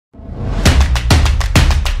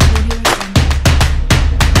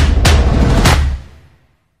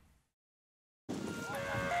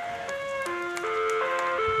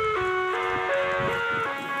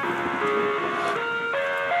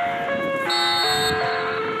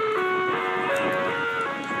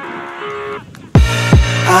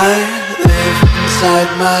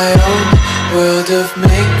inside my own world of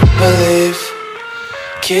make-believe.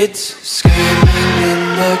 Kids screaming in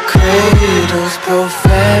their cradles,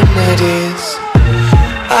 profanities.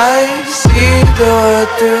 I see the world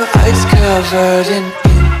through ice covered in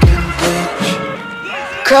ink and bleach.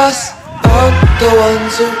 Cross out the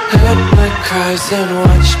ones who heard my cries and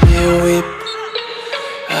watched me weep.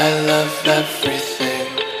 I love everything.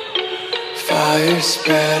 Fire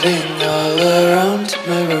spreading all around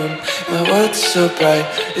my room. My world's so bright,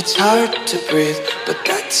 it's hard to breathe, but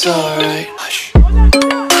that's alright. Hush.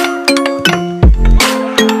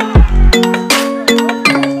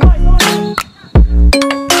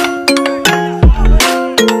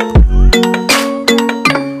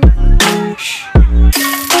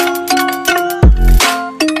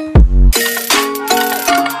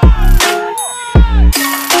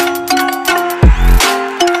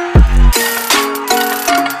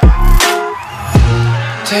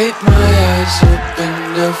 Take my eyes open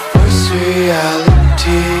to force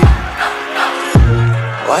reality.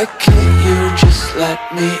 Why can't you just let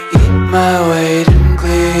me eat my weight in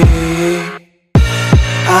glee?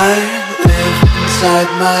 I live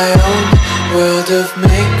inside my own world of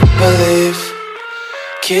make-believe.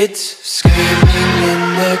 Kids screaming in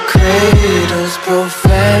their cradles,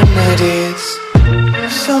 profanities.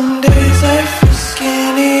 Some days I feel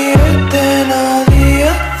skinnier than all the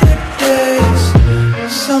other days.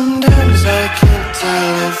 Sometimes I can't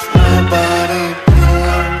tell if my body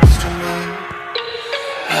belongs to me.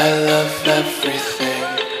 I love everything.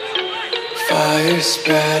 Fire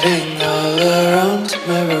spreading all around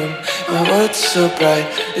my room. My world's so bright,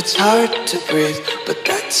 it's hard to breathe, but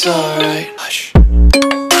that's alright. Hush.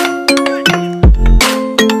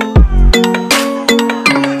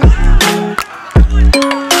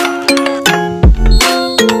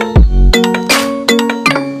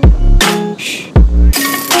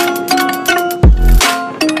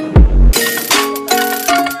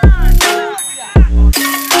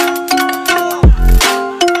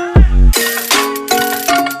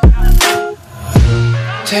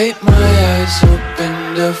 Take my eyes open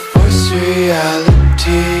to force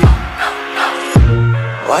reality.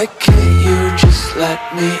 Why can't you just let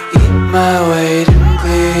me eat my weight in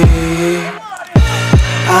glee?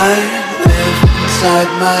 I live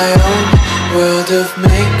inside my own world of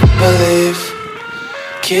make-believe.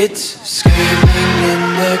 Kids screaming in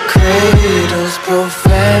their cradles,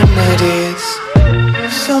 profanities.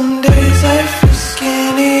 Some days I feel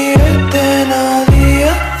skinnier than all the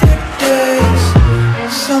other days.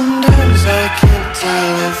 Sometimes I can't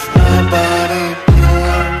tell if my body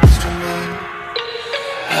belongs to me.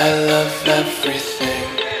 I love everything.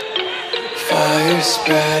 Fire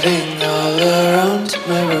spreading all around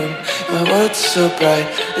my room. My world's so bright,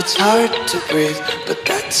 it's hard to breathe, but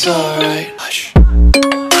that's alright. Hush.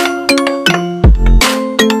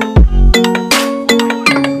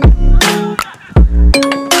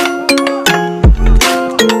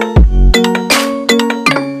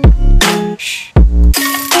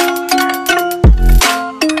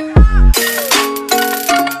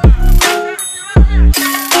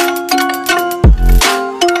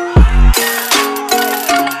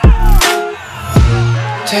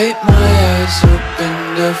 Take my eyes open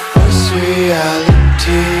to force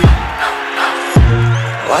reality.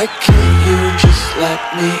 Why can't you just let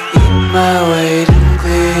me eat my weight in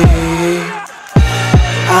glee?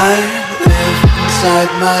 I live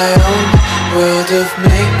inside my own world of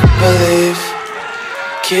make-believe.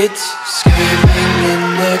 Kids screaming in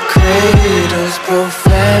their cradles,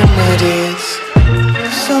 profanities.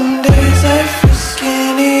 Some days I feel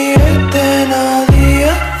skinnier than all the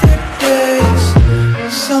other days.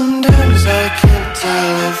 Sometimes I can't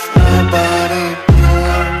tell if my body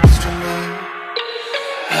belongs to me.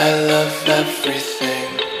 I love everything.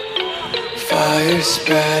 Fire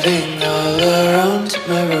spreading all around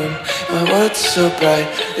my room. My world's so bright,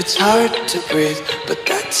 it's hard to breathe, but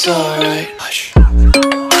that's alright. Hush.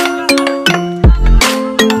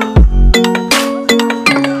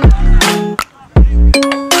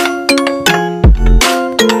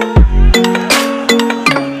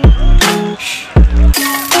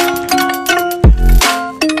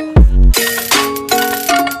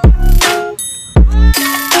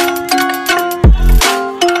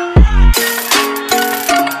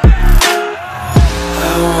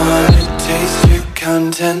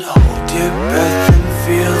 Content, hold your breath and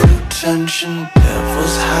feel the tension.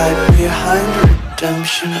 Devils hide behind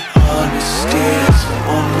redemption. Honesty is a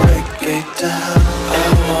one-way gate to hell. I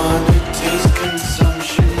wanna taste consumption.